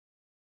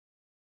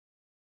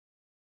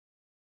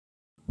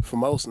For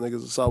most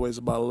niggas, it's always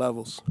about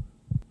levels.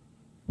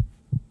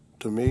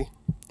 To me,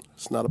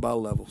 it's not about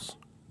levels.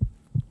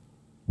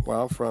 Where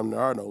I'm from, there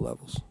are no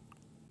levels.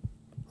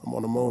 I'm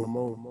on the moon.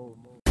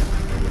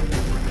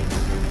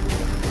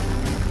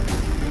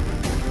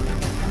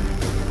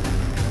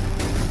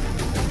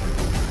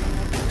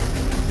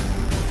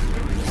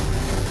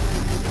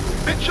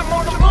 Bitch, I'm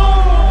on the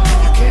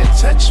moon. You can't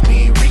touch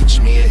me, reach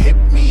me, or hit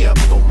me up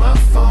on my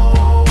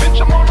phone.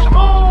 Bitch, I'm on the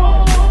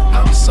moon.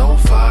 I'm so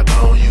far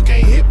gone, you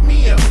can't hit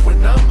me up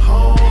when I'm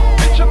home.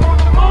 Bitch, I'm on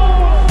the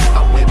moon.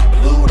 I'm with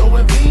Pluto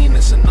and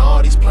Venus and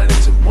all these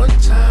planets at one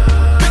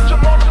time. Bitch,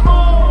 I'm on the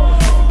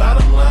moon.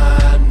 Bottom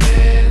line,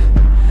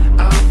 man,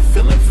 I'm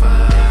feeling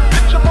fine.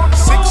 Bitch, I'm on the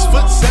 6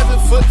 foot, 7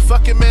 foot,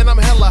 fucking man, I'm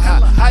hella high.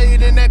 Higher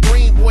than that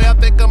green boy, I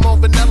think I'm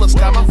on vanilla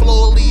sky. My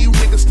flow will leave you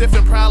niggas stiff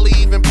and probably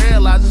even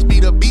paralyzed. Just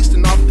beat a beast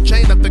and off the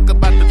chain, I think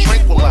about to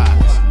tranquilize.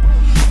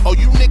 Oh,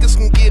 you niggas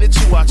can get it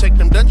too. I take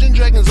them dungeon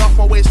dragons off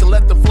my waist and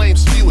let the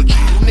flames spew at you.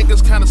 You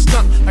niggas kinda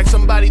stuck, like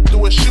somebody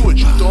threw a shoe at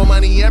you. Throw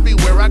money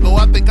everywhere I go,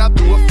 I think I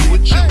threw a few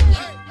at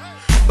you.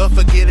 But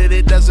forget it,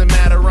 it doesn't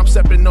matter. I'm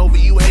stepping over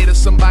you haters.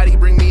 Somebody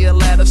bring me a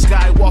ladder.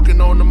 Sky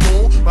walking on the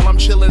moon while I'm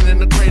chilling in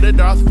the crater.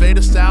 Darth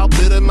Vader style,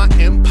 building my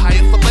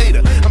empire for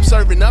later. I'm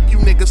serving up you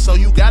niggas, so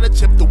you gotta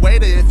tip the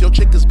waiter. If your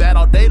chick is bad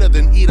all data,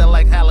 then eat her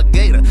like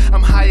alligator.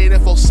 I'm higher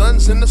than 4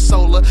 suns in the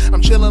solar.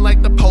 I'm chilling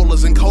like the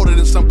polars and colder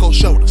than some cold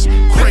shoulders.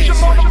 Crazy. Bitch,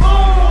 I'm on the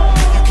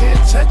moon. You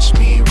can't touch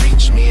me,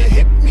 reach me, or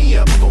hit me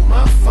up on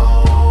my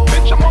phone.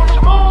 Bitch, I'm on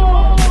the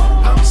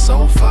moon. I'm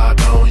so far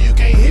gone, you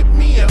can't hit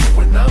me up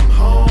when I'm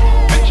home.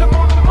 Bitch, I'm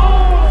on the moon.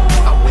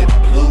 I'm with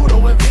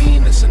Pluto and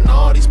Venus and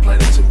all these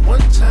planets at one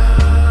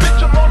time.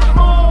 Bitch, I'm on the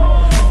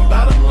moon.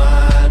 Bottom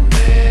line,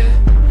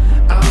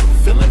 man, I'm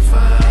feeling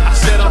fine. I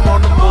said I'm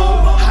on the moon,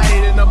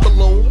 higher than a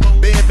balloon.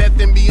 Bed back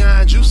then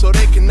behind you, so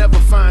they can never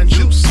find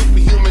you.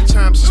 Superhuman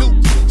times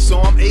 2. So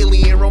I'm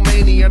alien,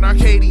 Romanian,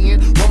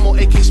 Arcadian. One more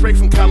AK straight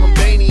from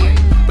Columbanian.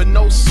 But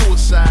no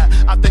suicide.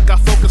 I think I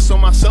focused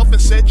on myself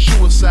and set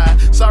you aside.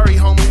 Sorry,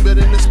 homie, but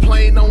in this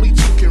plane only 2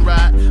 can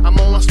ride. I'm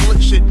on my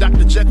split shit,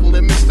 Dr. Jekyll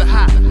and Mr.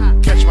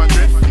 Hyde. Catch my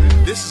drift?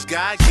 This is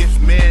God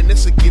gift, man.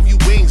 This'll give you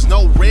wings.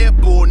 No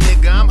Red Bull,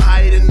 nigga. I'm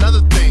higher than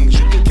other things.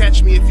 You can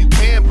catch me if you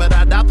can, but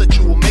I doubt that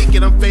you will make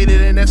it. I'm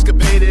faded and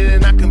escapaded,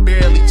 and I can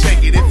barely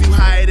take it. If you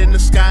higher than the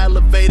sky,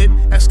 elevated,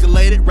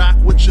 escalated, rock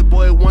with your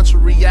boy once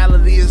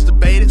reality is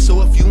debated.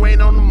 So if you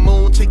ain't on the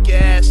moon, take your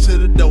ass to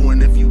the door,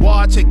 and if you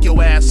are, take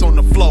your ass on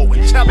the floor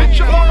and tell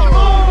bitch, I'm on the